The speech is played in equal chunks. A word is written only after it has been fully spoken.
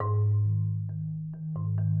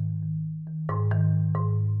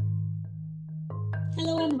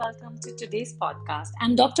and welcome to today's podcast.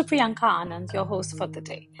 I'm Dr. Priyanka Anand, your host for the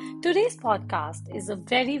day. Today's podcast is a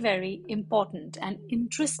very, very important and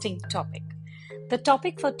interesting topic. The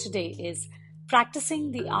topic for today is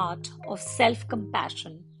practicing the art of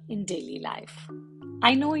self-compassion in daily life.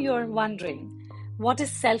 I know you're wondering, what is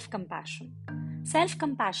self-compassion?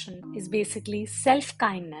 Self-compassion is basically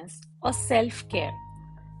self-kindness or self-care.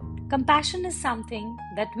 Compassion is something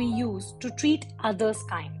that we use to treat others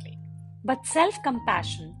kindly. But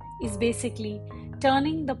self-compassion is basically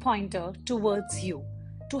turning the pointer towards you,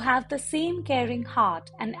 to have the same caring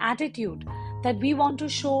heart and attitude that we want to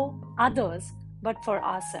show others, but for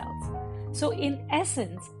ourselves. So in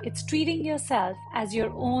essence, it's treating yourself as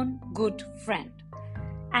your own good friend.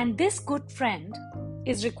 And this good friend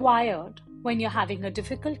is required when you're having a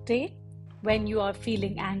difficult day, when you are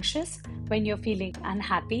feeling anxious, when you're feeling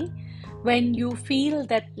unhappy, when you feel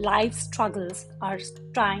that life's struggles are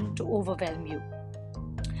trying to overwhelm you.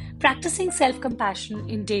 Practicing self-compassion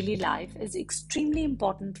in daily life is extremely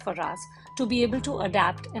important for us to be able to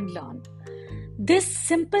adapt and learn. This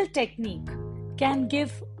simple technique can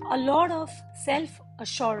give a lot of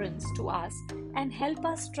self-assurance to us and help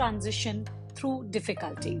us transition through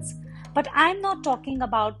difficulties. But I'm not talking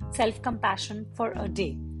about self-compassion for a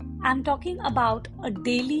day. I'm talking about a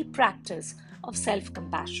daily practice of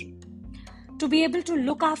self-compassion. To be able to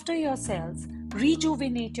look after yourselves,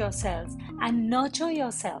 rejuvenate yourselves, and nurture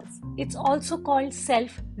yourselves, it's also called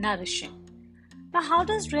self-nourishing. Now, how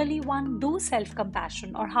does really one do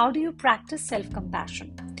self-compassion, or how do you practice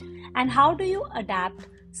self-compassion? And how do you adapt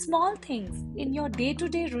small things in your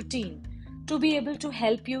day-to-day routine to be able to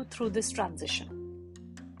help you through this transition?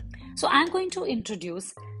 So I'm going to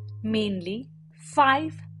introduce mainly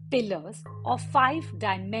 5 pillars or 5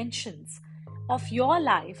 dimensions of your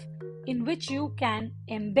life in which you can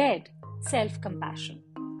embed self-compassion.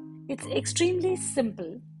 It's extremely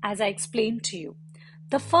simple, as I explained to you.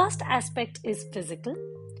 The first aspect is physical.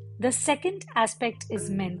 The second aspect is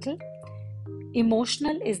mental.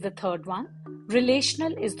 Emotional is the third one.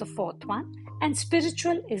 Relational is the fourth one. And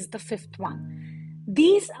spiritual is the fifth one.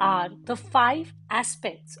 These are the 5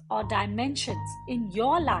 aspects or dimensions in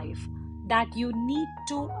your life that you need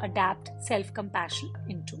to adapt self-compassion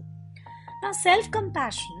into. Now,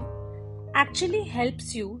 self-compassion actually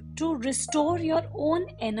helps you to restore your own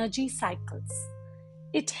energy cycles.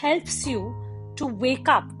 It helps you to wake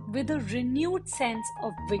up with a renewed sense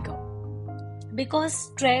of vigor, because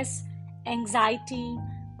stress, anxiety,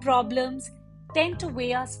 problems tend to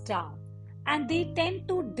weigh us down and they tend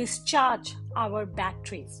to discharge our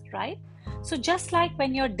batteries, right? So just like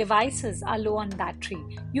when your devices are low on battery,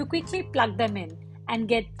 you quickly plug them in and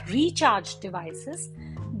get recharged devices.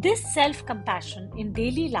 This self-compassion in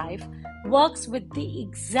daily life works with the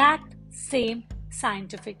exact same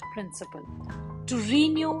scientific principle to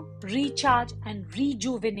renew, recharge, and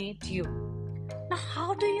rejuvenate you. Now,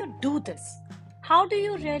 how do you do this? How do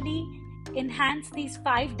you really enhance these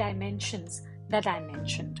 5 dimensions that I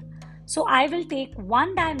mentioned? So I will take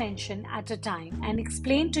one dimension at a time and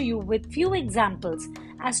explain to you with few examples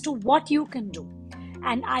as to what you can do.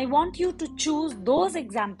 And I want you to choose those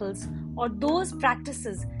examples or those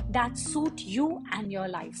practices that suit you and your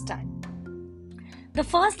lifestyle. The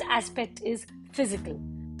first aspect is physical,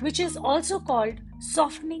 which is also called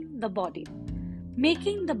softening the body,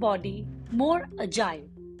 making the body more agile,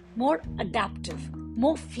 more adaptive,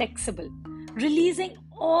 more flexible, releasing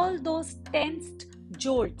all those tensed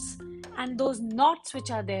jolts and those knots which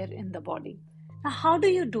are there in the body. Now, how do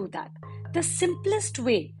you do that? The simplest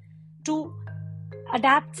way to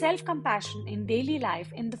adapt self-compassion in daily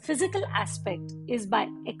life in the physical aspect is by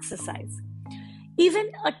exercise. Even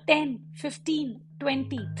a 10, 15,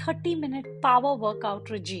 20, 30-minute power workout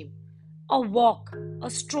regime, a walk, a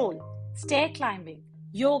stroll, stair climbing,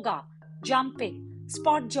 yoga, jumping,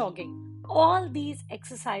 spot jogging, all these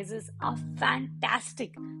exercises are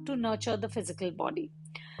fantastic to nurture the physical body.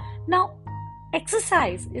 Now,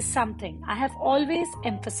 exercise is something I have always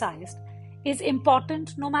emphasized is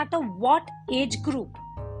important no matter what age group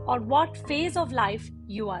or what phase of life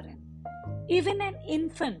you are in. Even an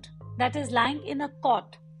infant that is lying in a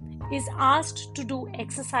cot is asked to do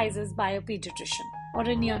exercises by a pediatrician or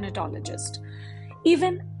a neonatologist.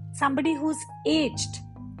 Even somebody who's aged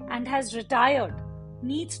and has retired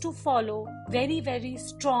needs to follow very, very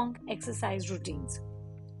strong exercise routines.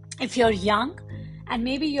 If you're young and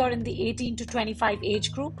maybe you're in the 18 to 25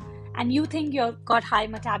 age group and you think you've got high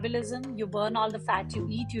metabolism, you burn all the fat you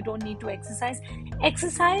eat, you don't need to exercise.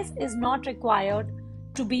 Exercise is not required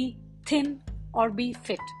to be thin or be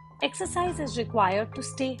fit. Exercise is required to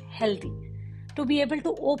stay healthy, to be able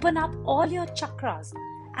to open up all your chakras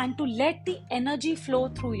and to let the energy flow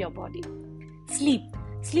through your body. Sleep.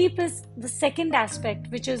 Sleep is the second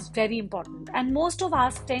aspect, which is very important. And most of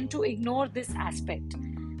us tend to ignore this aspect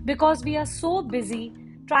because we are so busy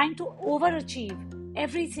trying to overachieve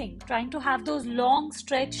everything, trying to have those long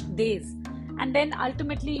stretched days. And then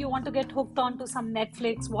ultimately, you want to get hooked on to some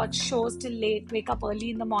Netflix, watch shows till late, wake up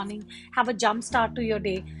early in the morning, have a jump start to your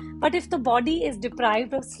day. But if the body is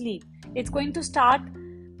deprived of sleep, it's going to start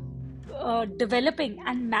developing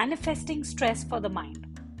and manifesting stress for the mind.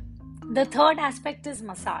 The third aspect is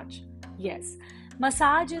massage. Yes,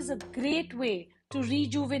 massage is a great way to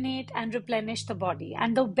rejuvenate and replenish the body.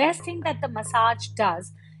 And the best thing that the massage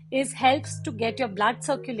does is helps to get your blood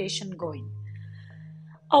circulation going.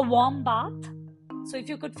 A warm bath. So if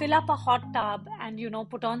you could fill up a hot tub and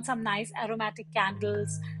put on some nice aromatic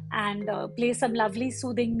candles and play some lovely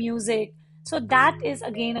soothing music, so that is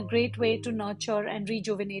again a great way to nurture and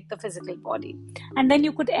rejuvenate the physical body. And then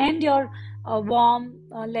you could end your warm,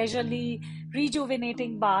 leisurely,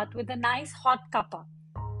 rejuvenating bath with a nice hot cuppa,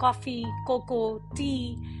 coffee, cocoa,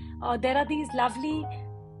 tea. There are these lovely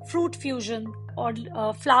fruit fusion or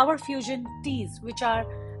flower fusion teas which are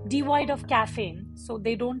devoid of caffeine, so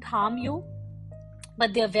they don't harm you,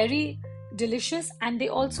 but they're very delicious and they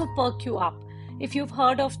also perk you up. If you've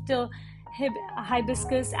heard of the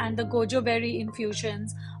hibiscus and the gojo berry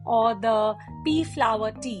infusions or the pea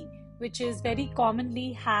flower tea, which is very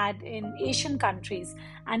commonly had in Asian countries,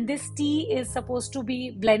 and this tea is supposed to be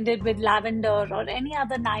blended with lavender or any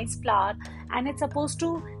other nice flower, and it's supposed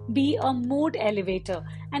to be a mood elevator.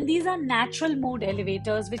 And these are natural mood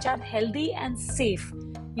elevators which are healthy and safe.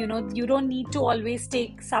 You don't need to always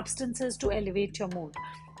take substances to elevate your mood.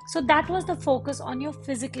 So that was the focus on your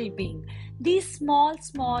physical being. These small,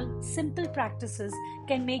 simple practices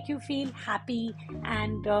can make you feel happy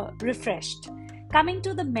and refreshed. Coming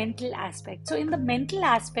to the mental aspect. So in the mental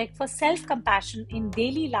aspect, for self-compassion in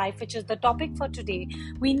daily life, which is the topic for today,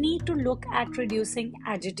 we need to look at reducing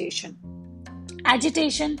agitation.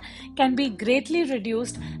 Agitation can be greatly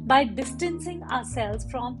reduced by distancing ourselves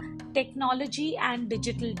from technology and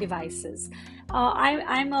digital devices.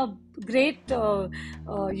 I'm a great,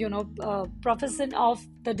 professor of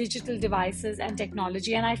the digital devices and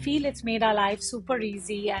technology, and I feel it's made our life super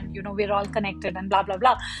easy, and we're all connected and blah blah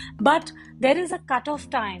blah. But there is a cutoff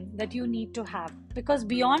time that you need to have, because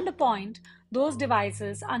beyond a point, those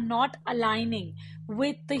devices are not aligning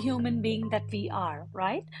with the human being that we are,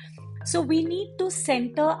 right? So we need to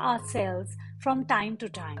center ourselves from time to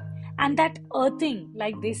time. And that earthing,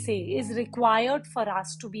 like they say, is required for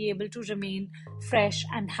us to be able to remain fresh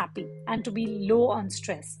and happy and to be low on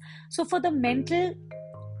stress. So for the mental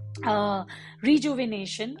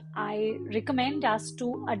rejuvenation, I recommend us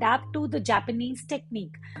to adapt to the Japanese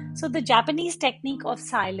technique. So the Japanese technique of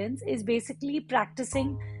silence is basically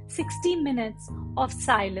practicing 60 minutes of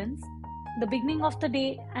silence, the beginning of the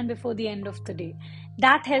day and before the end of the day.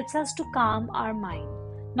 That helps us to calm our mind.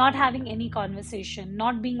 Not having any conversation,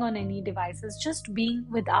 not being on any devices, just being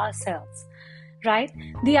with ourselves, right?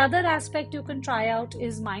 The other aspect you can try out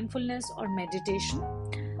is mindfulness or meditation.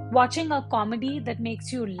 Watching a comedy that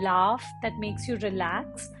makes you laugh, that makes you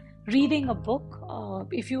relax, reading a book.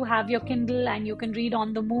 If you have your Kindle and you can read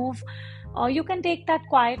on the move, or you can take that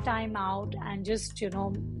quiet time out and just,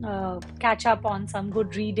 catch up on some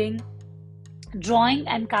good reading. Drawing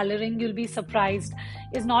and coloring, you'll be surprised,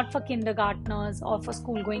 is not for kindergartners or for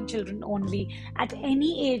school-going children only. At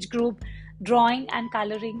any age group, drawing and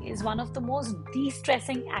coloring is one of the most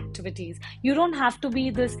de-stressing activities. You don't have to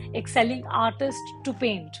be this excelling artist to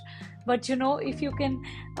paint. But if you can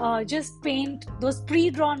just paint those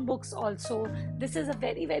pre-drawn books also, this is a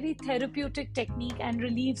very, very therapeutic technique and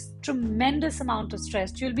relieves tremendous amount of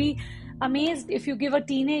stress. You'll be amazed if you give a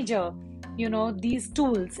teenager these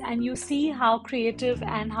tools and you see how creative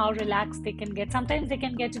and how relaxed they can get. Sometimes they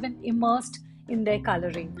can get even immersed in their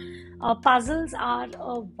coloring. Puzzles are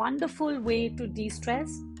a wonderful way to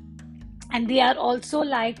de-stress, and they are also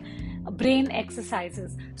like brain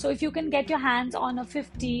exercises. So if you can get your hands on a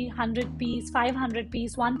 50, 100 piece, 500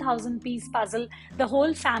 piece, 1000 piece puzzle, the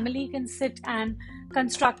whole family can sit and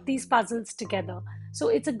construct these puzzles together. So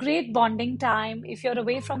it's a great bonding time. If you're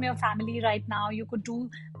away from your family right now, you could do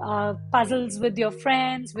puzzles with your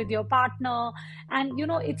friends, with your partner. And,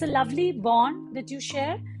 it's a lovely bond that you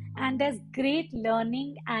share. And there's great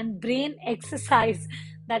learning and brain exercise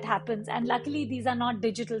that happens. And luckily, these are not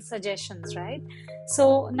digital suggestions, right?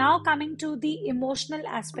 So now coming to the emotional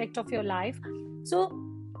aspect of your life. So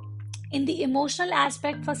in the emotional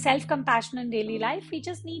aspect, for self-compassion in daily life, we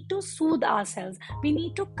just need to soothe ourselves. We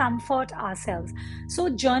need to comfort ourselves. So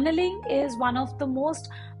journaling is one of the most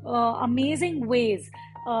amazing ways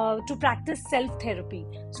to practice self-therapy.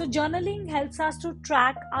 So journaling helps us to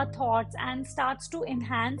track our thoughts and starts to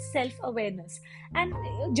enhance self-awareness. And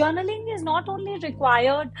journaling is not only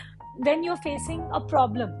required when you're facing a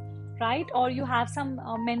problem, right? Or you have some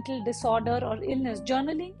mental disorder or illness.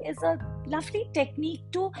 Journaling is a lovely technique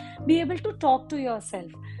to be able to talk to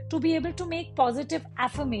yourself, to be able to make positive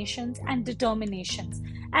affirmations and determinations.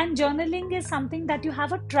 And journaling is something that you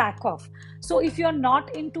have a track of. So if you're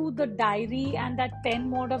not into the diary and that pen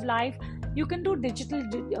mode of life, you can do digital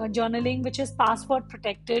journaling, which is password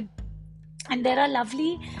protected. And there are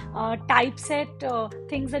lovely typeset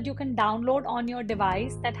things that you can download on your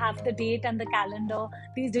device that have the date and the calendar,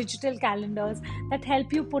 these digital calendars that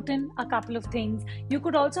help you put in a couple of things. You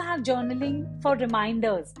could also have journaling for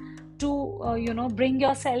reminders to bring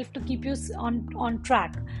yourself to keep you on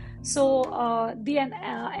track. So the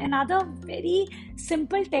another very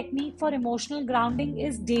simple technique for emotional grounding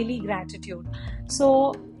is daily gratitude.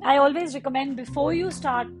 So I always recommend, before you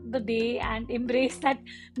start the day and embrace that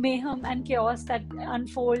mayhem and chaos that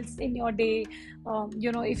unfolds in your day,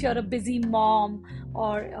 if you're a busy mom,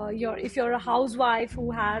 or if you're a housewife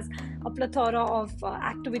who has a plethora of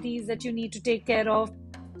activities that you need to take care of,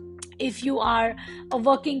 if you are a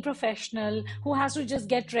working professional who has to just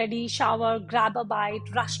get ready, shower, grab a bite,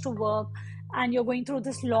 rush to work, and you're going through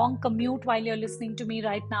this long commute while you're listening to me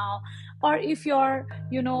right now, or if you're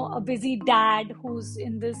a busy dad who's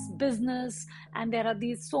in this business and there are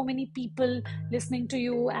these so many people listening to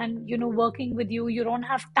you and working with you, you don't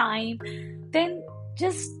have time, then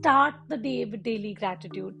just start the day with daily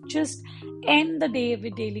gratitude. Just end the day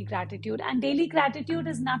with daily gratitude. And daily gratitude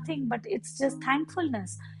is nothing but it's just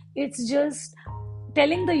thankfulness. It's just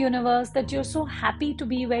telling the universe that you're so happy to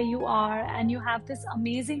be where you are and you have this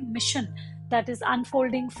amazing mission that is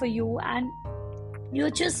unfolding for you, and you're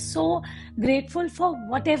just so grateful for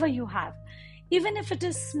whatever you have, even if it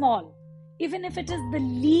is small, even if it is the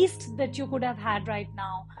least that you could have had right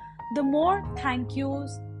now. The more thank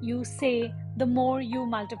yous you say, the more you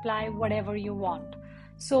multiply whatever you want.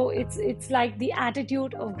 So it's like the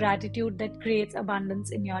attitude of gratitude that creates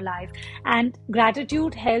abundance in your life. And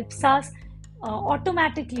gratitude helps us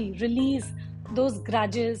automatically release those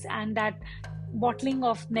grudges and that bottling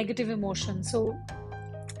of negative emotions. So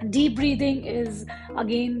deep breathing is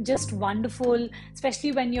again just wonderful,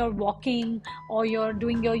 especially when you're walking or you're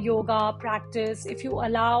doing your yoga practice. If you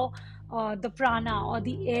allow the prana or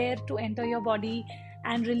the air to enter your body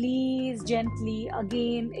and release gently,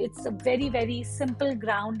 again, it's a very, very simple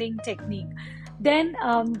grounding technique. Then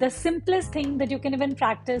the simplest thing that you can even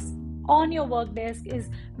practice on your work desk is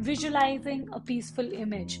visualizing a peaceful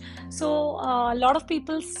image. So a lot of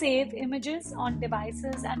people save images on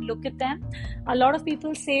devices and look at them. A lot of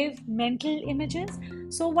people save mental images.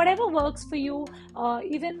 So whatever works for you,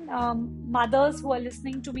 even mothers who are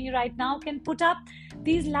listening to me right now can put up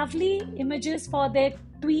these lovely images for their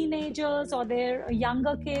teenagers or their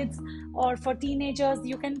younger kids, or for teenagers.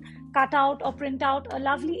 You can cut out or print out a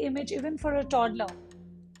lovely image even for a toddler,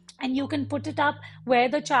 and you can put it up where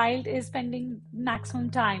the child is spending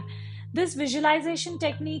maximum time. This visualization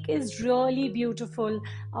technique is really beautiful.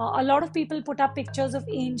 A lot of people put up pictures of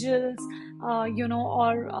angels,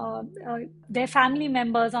 or their family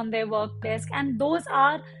members on their work desk, and those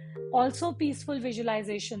are also peaceful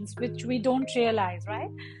visualizations, which we don't realize,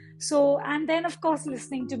 right? So, and then of course,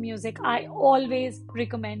 listening to music. I always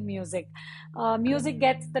recommend music. Music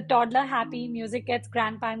gets the toddler happy, music gets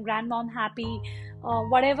grandpa and grandmom happy.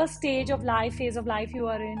 Whatever stage of life, phase of life you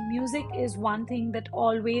are in, music is one thing that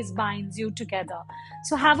always binds you together.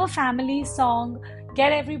 So have a family song,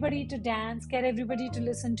 get everybody to dance, get everybody to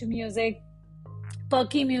listen to music,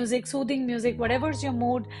 perky music, soothing music, whatever's your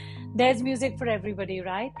mood. There's music for everybody,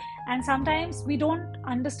 right? And sometimes we don't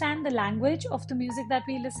understand the language of the music that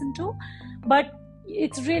we listen to, but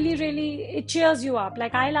it's really, really, it cheers you up.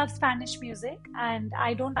 Like, I love Spanish music and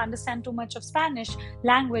I don't understand too much of Spanish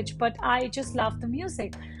language, but I just love the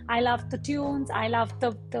music. I love the tunes. I love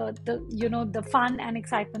the fun and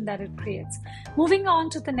excitement that it creates. Moving on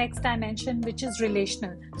to the next dimension, which is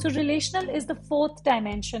relational. So relational is the fourth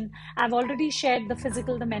dimension. I've already shared the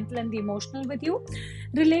physical, the mental, and the emotional with you.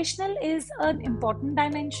 Relational is an important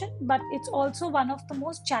dimension, but it's also one of the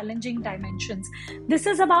most challenging dimensions. This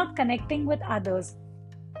is about connecting with others.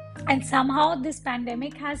 And somehow this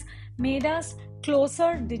pandemic has made us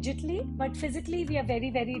closer digitally, but physically we are very,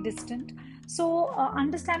 very distant. So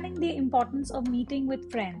understanding the importance of meeting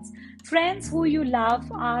with friends who you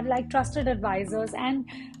love are like trusted advisors. And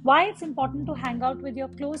why it's important to hang out with your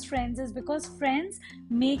close friends is because friends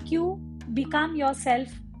make you become yourself,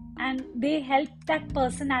 and they help that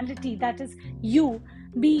personality that is you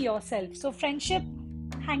be yourself. So friendship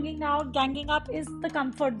hanging out, ganging up is the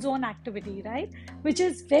comfort zone activity, right? Which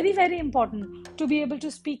is very, very important to be able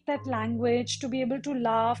to speak that language, to be able to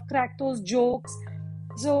laugh, crack those jokes.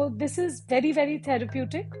 So this is very, very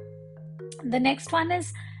therapeutic. The next one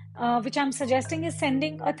is, which I'm suggesting, is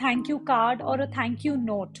sending a thank you card or a thank you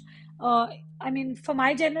note. Uh, I mean, for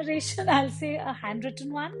my generation, I'll say a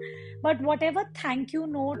handwritten one, but whatever thank you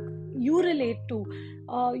note you relate to,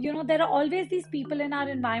 there are always these people in our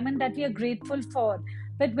environment that we are grateful for.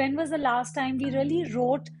 But when was the last time we really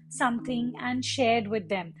wrote something and shared with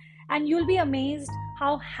them? And you'll be amazed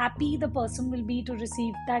how happy the person will be to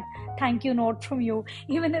receive that thank you note from you,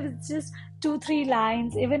 even if it's just 2, 3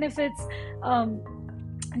 lines, even if it's um,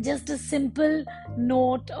 just a simple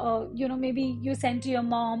note, maybe you send to your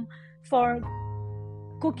mom for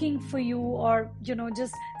cooking for you, or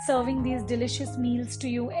just serving these delicious meals to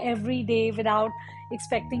you every day without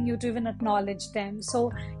expecting you to even acknowledge them.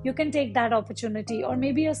 So you can take that opportunity, or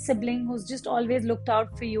maybe a sibling who's just always looked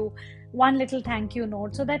out for you, one little thank you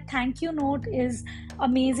note. So that thank you note is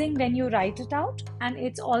amazing when you write it out, and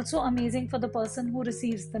it's also amazing for the person who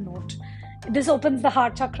receives the note. This opens the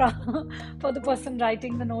heart chakra for the person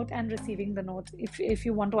writing the note and receiving the note, if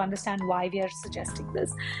you want to understand why we are suggesting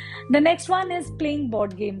this. The next one is playing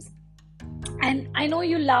board games. And I know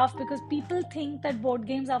you laugh because people think that board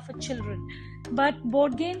games are for children, but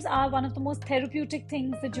board games are one of the most therapeutic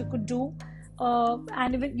things that you could do.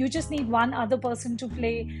 And even you just need one other person to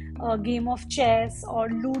play a game of chess or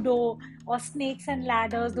Ludo or Snakes and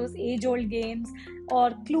Ladders, those age-old games,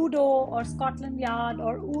 or Cluedo or Scotland Yard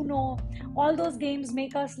or Uno. All those games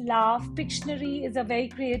make us laugh. Pictionary is a very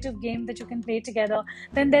creative game that you can play together.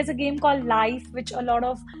 Then there's a game called Life, which a lot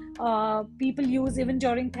of people use even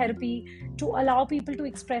during therapy to allow people to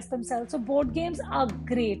express themselves. So board games are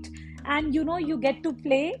great. And you get to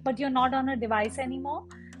play, but you're not on a device anymore.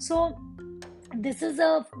 So this is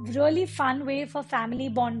a really fun way for family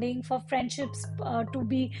bonding, for friendships to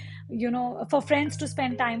be, for friends to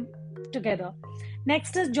spend time together.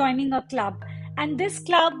 Next is joining a club. And this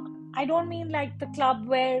club, I don't mean like the club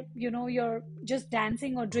where, you're just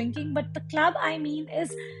dancing or drinking, but the club I mean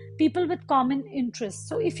is people with common interests.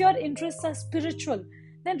 So if your interests are spiritual,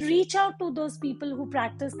 then reach out to those people who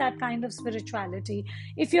practice that kind of spirituality.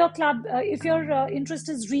 If your interest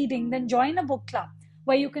is reading, then join a book club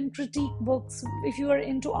where you can critique books. If you are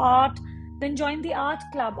into art, then join the art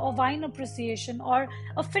club or wine appreciation or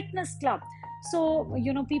a fitness club. So,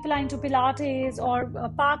 people are into Pilates or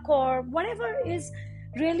parkour, whatever is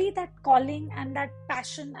really that calling and that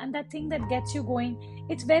passion and that thing that gets you going.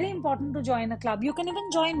 It's very important to join a club. You can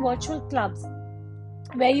even join virtual clubs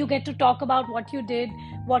where you get to talk about what you did,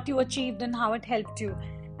 what you achieved, and how it helped you.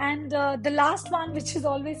 And the last one, which is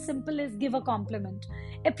always simple, is give a compliment.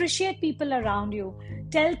 Appreciate people around you.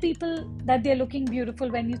 Tell people that they're looking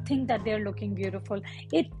beautiful when you think that they're looking beautiful.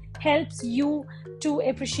 It helps you to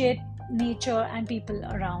appreciate nature and people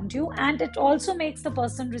around you, and it also makes the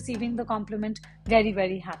person receiving the compliment very,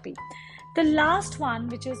 very happy. The last one,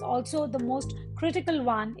 which is also the most critical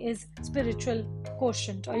one, is spiritual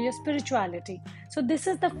quotient or your spirituality. So this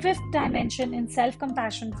is the fifth dimension in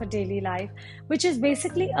self-compassion for daily life, which is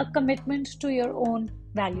basically a commitment to your own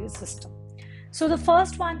value system. So the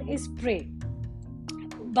first one is pray.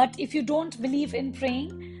 But if you don't believe in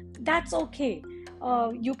praying, that's okay.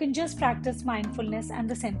 You can just practice mindfulness and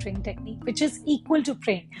the centering technique, which is equal to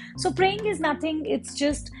praying. So praying is nothing, it's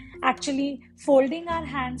just actually folding our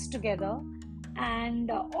hands together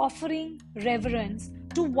and offering reverence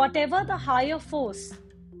to whatever the higher force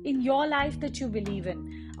in your life that you believe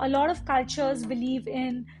in. A lot of cultures believe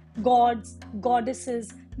in gods,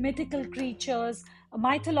 goddesses, mythical creatures,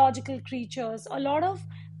 mythological creatures. A lot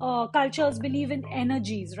of cultures believe in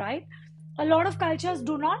energies, right? A lot of cultures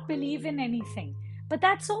do not believe in anything. But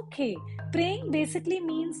that's okay. Praying basically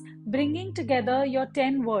means bringing together your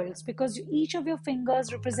 10 worlds, because each of your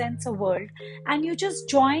fingers represents a world, and you just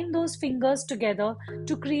join those fingers together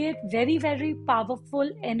to create very, very powerful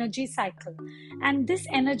energy cycle. And this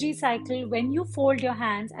energy cycle, when you fold your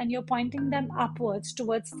hands and you're pointing them upwards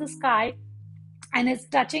towards the sky, and it's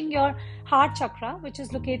touching your heart chakra, which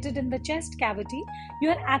is located in the chest cavity,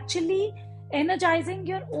 you're actually energizing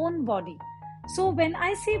your own body. So when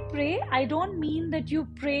I say pray, I don't mean that you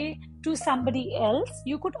pray to somebody else.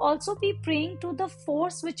 You could also be praying to the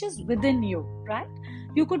force which is within you, right?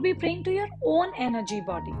 You could be praying to your own energy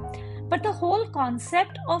body. But the whole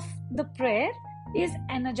concept of the prayer is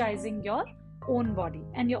energizing your own body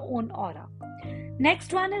and your own aura.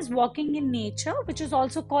 Next one is walking in nature, which is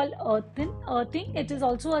also called earthing. It is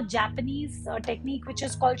also a Japanese technique which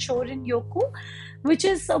is called Shorin Yoku, which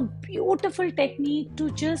is a beautiful technique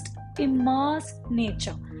to just immerse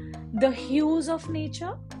nature. The hues of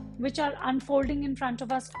nature, which are unfolding in front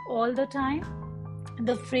of us all the time,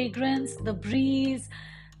 the fragrance, the breeze,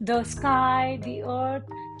 the sky, the earth,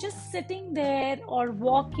 just sitting there or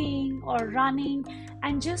walking or running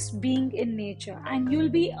and just being in nature. And you'll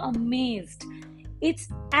be amazed. It's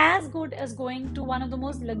as good as going to one of the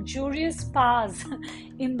most luxurious spas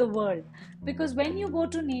in the world. Because when you go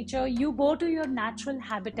to nature, you go to your natural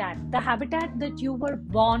habitat, the habitat that you were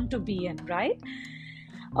born to be in, right?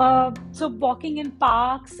 So walking in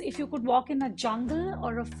parks, if you could walk in a jungle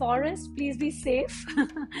or a forest, please be safe.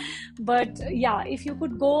 But yeah, if you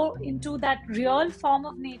could go into that real form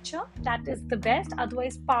of nature, that is the best.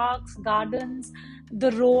 Otherwise, parks, gardens,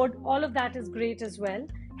 the road, all of that is great as well.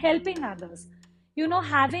 Helping others.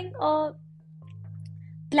 Having a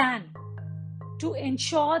plan to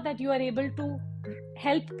ensure that you are able to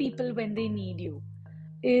help people when they need you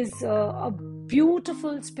is a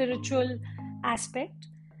beautiful spiritual aspect.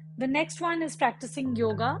 The next one is practicing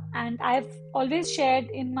yoga, and I've always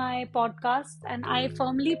shared in my podcast, and I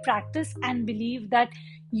firmly practice and believe that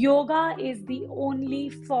yoga is the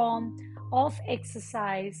only form of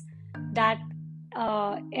exercise that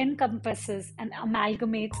encompasses and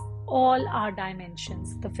amalgamates all our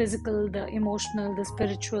dimensions: the physical, the emotional, the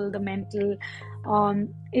spiritual, the mental.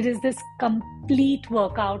 It is this complete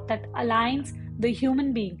workout that aligns the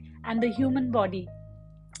human being and the human body,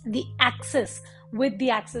 the axis, with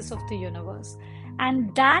the axis of the universe.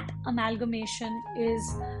 And that amalgamation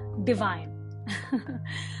is divine.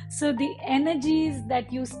 So the energies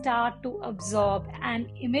that you start to absorb and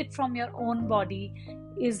emit from your own body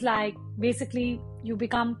is like basically you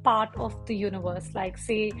become part of the universe. Like,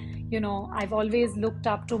 say, I've always looked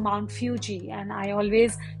up to Mount Fuji, and I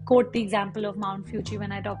always quote the example of Mount Fuji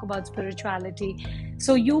when I talk about spirituality.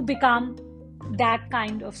 So you become that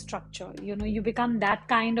kind of structure, you become that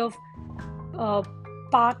kind of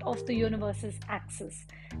part of the universe's axis.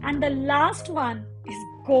 And the last one is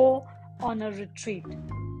go on a retreat.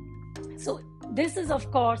 So this is,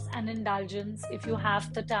 of course, an indulgence if you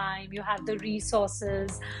have the time, you have the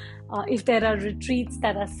resources, if there are retreats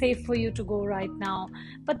that are safe for you to go right now.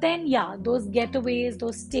 But then, yeah, those getaways,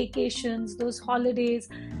 those staycations, those holidays,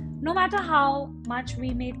 no matter how much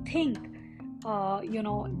we may think,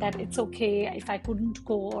 that it's okay if I couldn't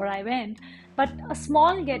go or I went, but a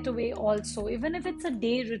small getaway also, even if it's a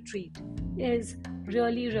day retreat, is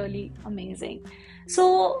really, really amazing.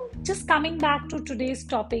 So just coming back to today's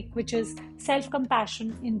topic, which is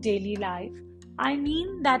self-compassion in daily life, I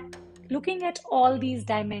mean that looking at all these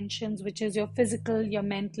dimensions, which is your physical, your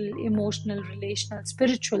mental, emotional, relational,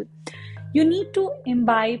 spiritual, you need to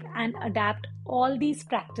imbibe and adapt all these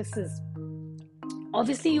practices.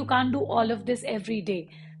 Obviously, you can't do all of this every day,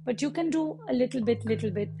 but you can do a little bit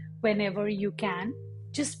whenever you can.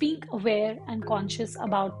 Just being aware and conscious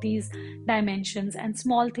about these dimensions and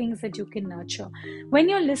small things that you can nurture. When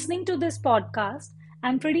you're listening to this podcast,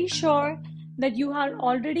 I'm pretty sure that you are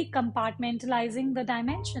already compartmentalizing the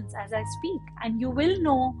dimensions as I speak, and you will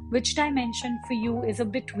know which dimension for you is a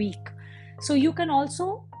bit weak. So you can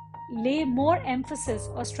also lay more emphasis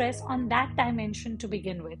or stress on that dimension to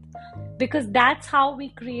begin with, because that's how we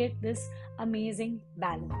create this amazing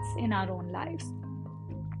balance in our own lives.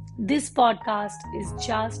 This podcast is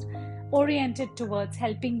just oriented towards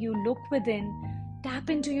helping you look within, tap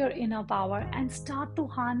into your inner power, and start to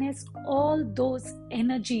harness all those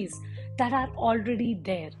energies that are already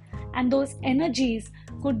there. And those energies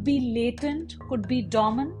could be latent, could be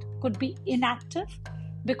dormant, could be inactive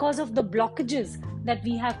because of the blockages that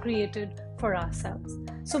we have created for ourselves.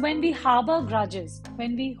 So when we harbor grudges,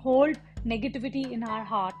 when we hold negativity in our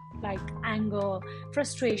heart, like anger,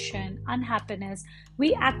 frustration, unhappiness,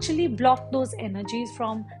 we actually block those energies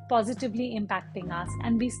from positively impacting us,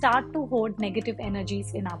 and we start to hold negative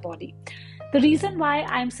energies in our body. The reason why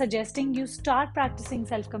I'm suggesting you start practicing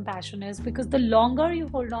self-compassion is because the longer you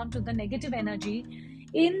hold on to the negative energy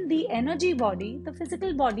in the energy body, the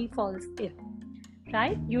physical body falls ill.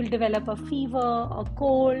 Right? You'll develop a fever, a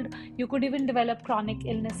cold. You could even develop chronic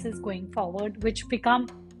illnesses going forward, which become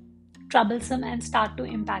troublesome and start to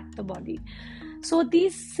impact the body. So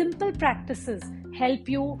these simple practices help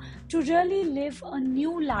you to really live a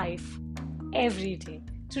new life every day,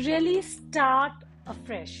 to really start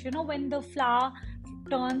afresh. When the flower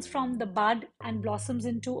turns from the bud and blossoms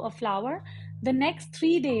into a flower, the next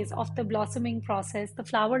 3 days of the blossoming process, the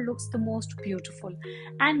flower looks the most beautiful.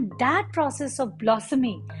 And that process of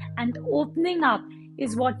blossoming and opening up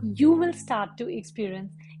is what you will start to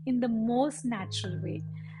experience in the most natural way.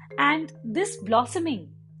 And this blossoming,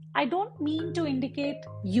 I don't mean to indicate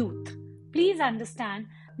youth. Please understand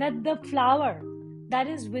that the flower that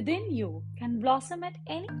is within you can blossom at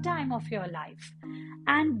any time of your life.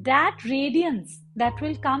 And that radiance that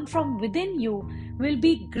will come from within you will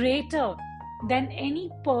be greater than any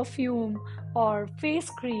perfume or face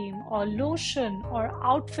cream or lotion or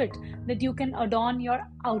outfit that you can adorn your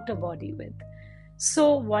outer body with.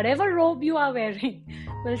 So, whatever robe you are wearing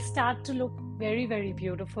will start to look very, very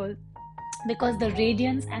beautiful because the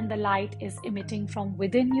radiance and the light is emitting from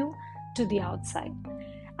within you to the outside.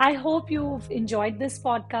 I hope you've enjoyed this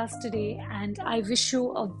podcast today, and I wish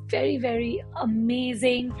you a very, very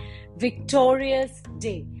amazing, victorious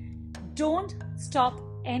day. Don't stop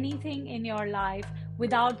anything in your life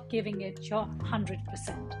without giving it your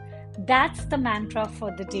 100%. That's the mantra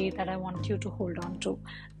for the day that I want you to hold on to.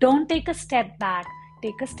 Don't take a step back,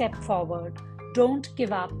 take a step forward. Don't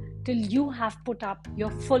give up till you have put up your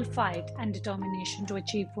full fight and determination to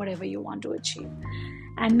achieve whatever you want to achieve.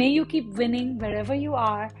 And may you keep winning wherever you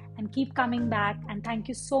are and keep coming back. And thank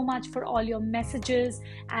you so much for all your messages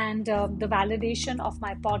and the validation of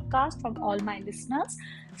my podcast from all my listeners.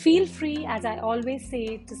 Feel free, as I always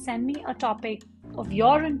say, to send me a topic of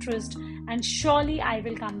your interest, and surely I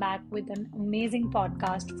will come back with an amazing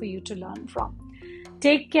podcast for you to learn from.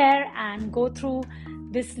 Take care and go through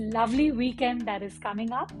this lovely weekend that is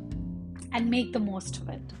coming up and make the most of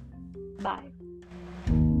it. Bye.